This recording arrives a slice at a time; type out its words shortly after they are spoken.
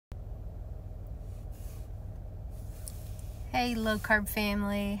Hey, Low Carb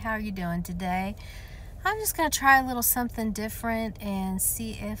family, how are you doing today? I'm just going to try a little something different and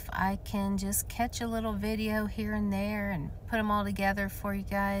see if I can just catch a little video here and there and put them all together for you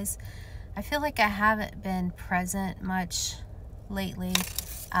guys. I feel like I haven't been present much lately.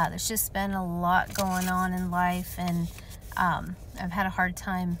 There's just been a lot going on in life, and I've had a hard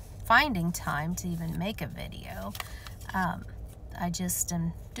time finding time to even make a video. I just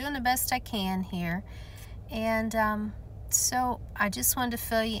am doing the best I can here, and so I just wanted to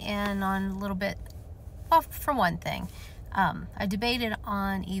fill you in on a little bit. Well, for one thing, I debated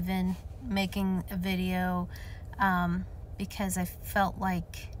on even making a video because I felt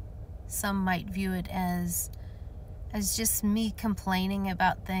like some might view it as just me complaining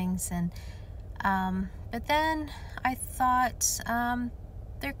about things, and but then I thought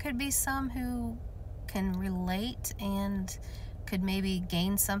there could be some who can relate and could maybe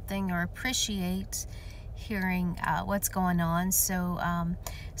gain something or appreciate hearing what's going on. So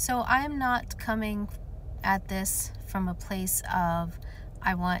I'm not coming at this from a place of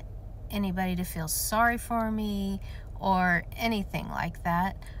I want anybody to feel sorry for me or anything like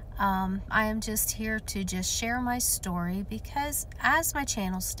that. I am just here to just share my story because, as my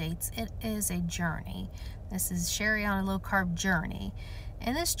channel states, it is a journey. This is Sherry on a low carb journey,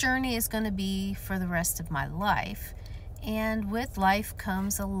 and this journey is going to be for the rest of my life, and with life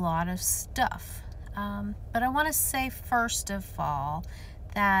comes a lot of stuff. But I want to say first of all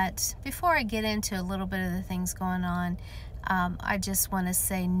that before I get into a little bit of the things going on, I just want to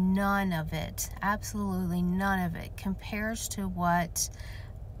say none of it, absolutely none of it, compares to what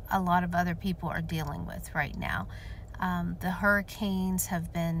a lot of other people are dealing with right now. The hurricanes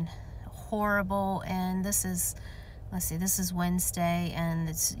have been horrible, and this is, let's see, this is Wednesday, and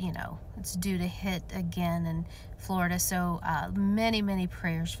it's due to hit again in Florida. So many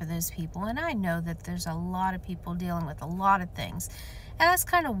prayers for those people. And I know that there's a lot of people dealing with a lot of things, and that's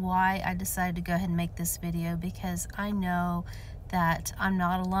kind of why I decided to go ahead and make this video, because I know that I'm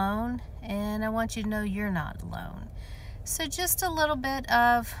not alone, and I want you to know you're not alone. So just a little bit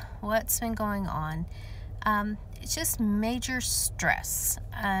of what's been going on. It's just major stress,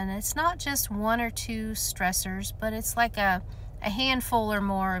 and it's not just one or two stressors, but it's like a handful or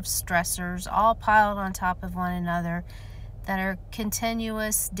more of stressors all piled on top of one another that are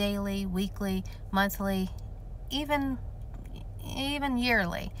continuous, daily, weekly, monthly, even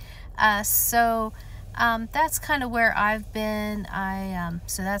yearly. So that's kind of where I've been.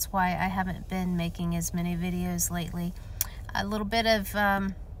 So that's why I haven't been making as many videos lately. A little bit of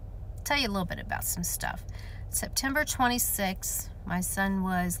tell you a little bit about some stuff. September 26th, my son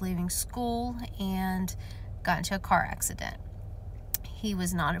was leaving school and got into a car accident. He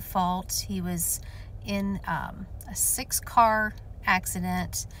was not at fault. He was in a 6-car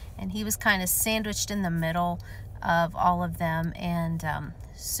accident, and he was kind of sandwiched in the middle of all of them. And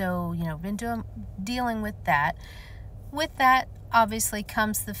so, been dealing with that. With that, obviously,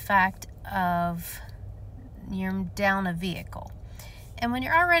 comes the fact of you're down a vehicle. And when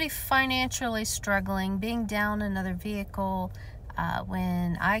you're already financially struggling, being down another vehicle,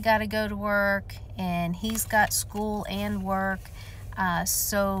 when I got to go to work and he's got school and work,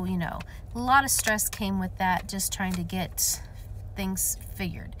 so, a lot of stress came with that, just trying to get things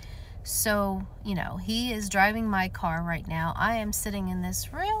figured. So, he is driving my car right now. I am sitting in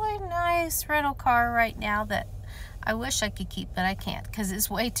this really nice rental car right now that I wish I could keep, but I can't because it's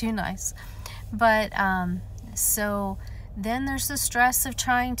way too nice. But, so then there's the stress of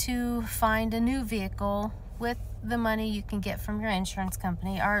trying to find a new vehicle with the money you can get from your insurance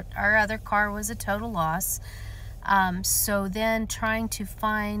company. Our other car was a total loss. So then trying to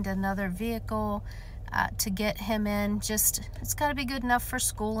find another vehicle to get him in, it's got to be good enough for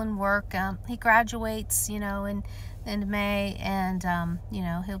school and work. He graduates, in May, and,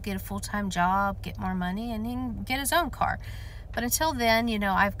 he'll get a full-time job, get more money, and he can get his own car. But until then,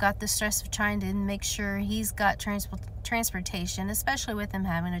 I've got the stress of trying to make sure he's got transportation, especially with him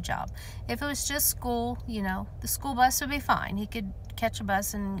having a job. If it was just school, the school bus would be fine. He could catch a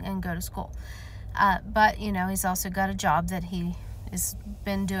bus and go to school. But, he's also got a job that he has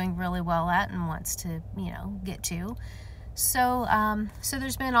been doing really well at and wants to, get to. So, so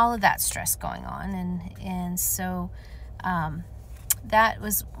there's been all of that stress going on. And so that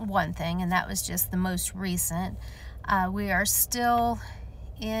was one thing, and that was just the most recent. We are still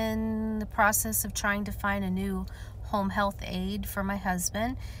in the process of trying to find a new home health aide for my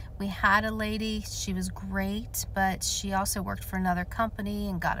husband. We had a lady, she was great, but she also worked for another company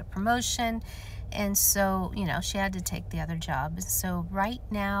and got a promotion. And so, she had to take the other job. So right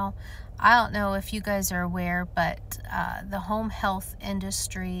now, I don't know if you guys are aware, but the home health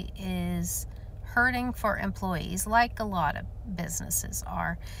industry is hurting for employees, like a lot of businesses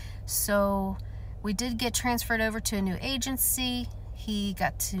are. So we did get transferred over to a new agency. He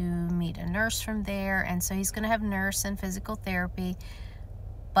got to meet a nurse from there, and so he's going to have nurse and physical therapy,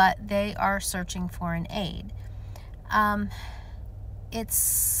 but they are searching for an aide.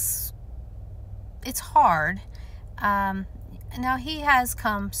 It's hard. Now he has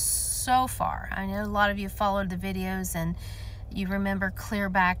come so far. I know a lot of you followed the videos and you remember clear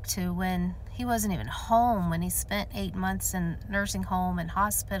back to when he wasn't even home, when he spent 8 months in nursing home and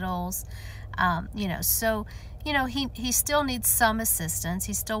hospitals. You know, so, you know, he still needs some assistance.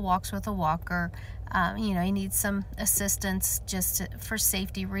 He still walks with a walker. You know, he needs some assistance just for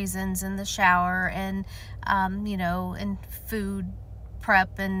safety reasons in the shower and, you know, and food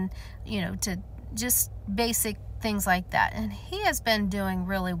prep and, you know, to just basic things like that. And he has been doing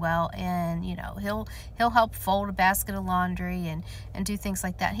really well, and you know, he'll help fold a basket of laundry and do things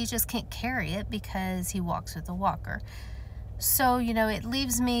like that. He just can't carry it because he walks with a walker. So, you know, it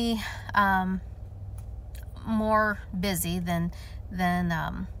leaves me more busy than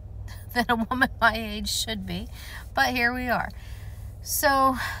a woman my age should be, but here we are.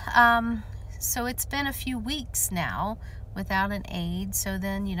 So so it's been a few weeks now without an aide. So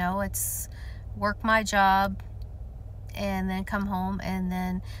then, you know, it's work my job and then come home, and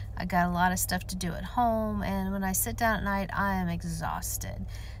then I got a lot of stuff to do at home, and when I sit down at night I am exhausted.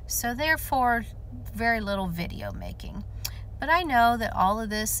 So therefore, very little video making. But I know that all of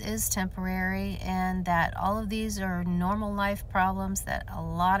this is temporary, and that all of these are normal life problems that a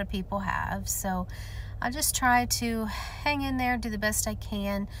lot of people have. So I just try to hang in there, do the best I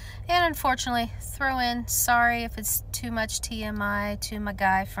can, and unfortunately throw in, sorry if it's too much TMI to my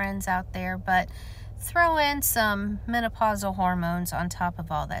guy friends out there, but throw in some menopausal hormones on top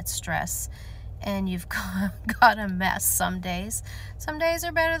of all that stress, and you've got a mess some days. Some days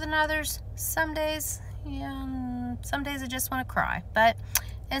are better than others. Some days, yeah, some days I just want to cry,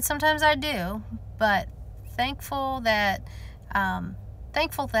 and sometimes I do, but thankful that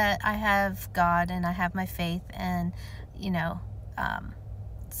I have God and I have my faith, and you know, I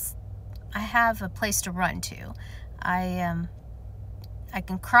have a place to run to. I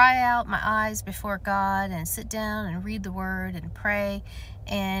can cry out my eyes before God and sit down and read the word and pray,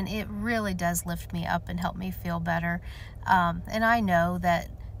 and it really does lift me up and help me feel better. And I know that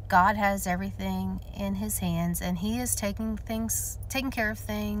God has everything in his hands, and he is taking care of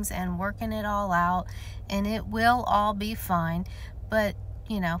things and working it all out, and it will all be fine. But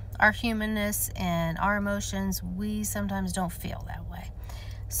you know, our humanness and our emotions, we sometimes don't feel that way.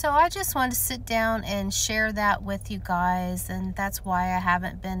 So I just wanted to sit down and share that with you guys, and that's why I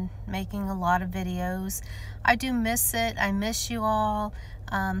haven't been making a lot of videos. I do miss it. I miss you all.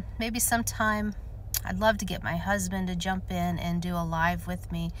 Maybe sometime I'd love to get my husband to jump in and do a live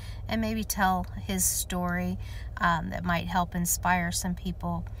with me and maybe tell his story that might help inspire some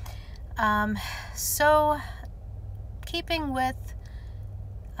people. So keeping with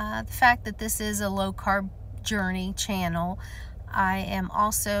the fact that this is a low carb journey channel, I am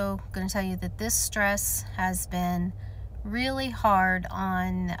also going to tell you that this stress has been really hard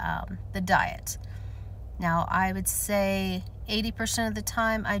on the diet. Now, I would say 80% of the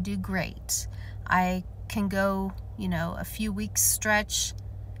time I do great. I can go, you know, a few weeks stretch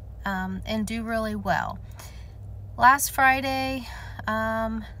and do really well. Last Friday,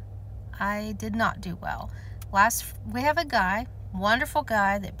 I did not do well. We have a guy, wonderful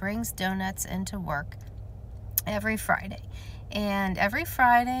guy, that brings donuts into work every Friday. And every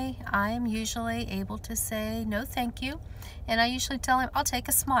Friday, I am usually able to say no thank you. And I usually tell him I'll take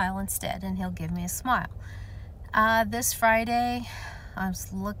a smile instead, and he'll give me a smile. This Friday, I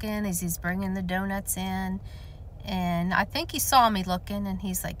was looking as he's bringing the donuts in, and I think he saw me looking, and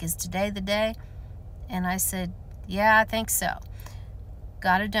he's like, is today the day? And I said, yeah, I think so.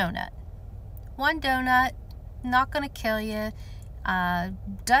 Got a donut. One donut, not gonna kill you.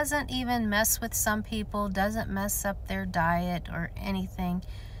 Doesn't even mess with some people, doesn't mess up their diet or anything.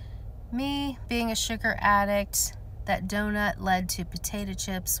 Me being a sugar addict, that donut led to potato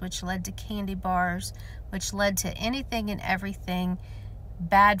chips, which led to candy bars, which led to anything and everything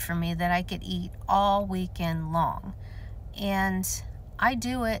bad for me that I could eat all weekend long. And I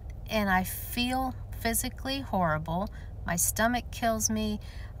do it, and I feel physically horrible. My stomach kills me.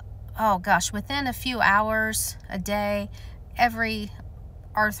 Oh gosh, within a few hours, a day, every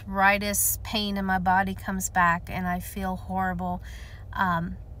arthritis pain in my body comes back, and I feel horrible.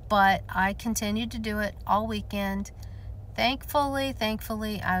 But I continued to do it all weekend. Thankfully,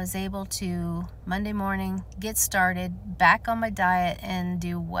 I was able to, Monday morning, get started back on my diet and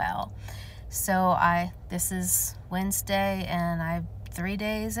do well. So this is Wednesday, and I have 3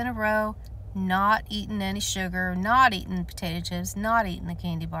 days in a row not eating any sugar, not eating potato chips, not eating the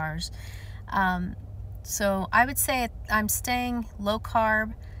candy bars. So I would say I'm staying low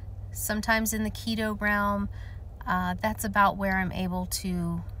carb, sometimes in the keto realm. That's about where I'm able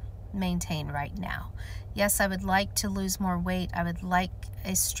to maintain right now. Yes, I would like to lose more weight. I would like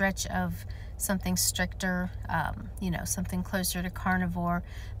a stretch of something stricter, you know, something closer to carnivore.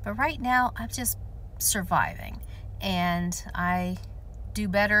 But right now, I'm just surviving. And I do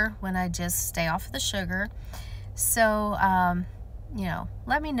better when I just stay off of the sugar. So, you know,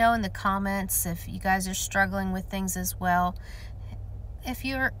 let me know in the comments if you guys are struggling with things as well. If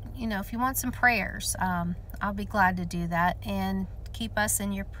you're, you know, if you want some prayers, I'll be glad to do that. And keep us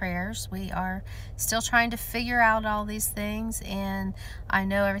in your prayers. We are still trying to figure out all these things, and I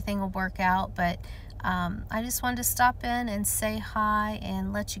know everything will work out, but I just wanted to stop in and say hi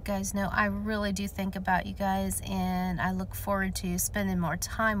and let you guys know I really do think about you guys, and I look forward to spending more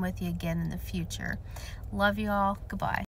time with you again in the future. Love you all. Goodbye.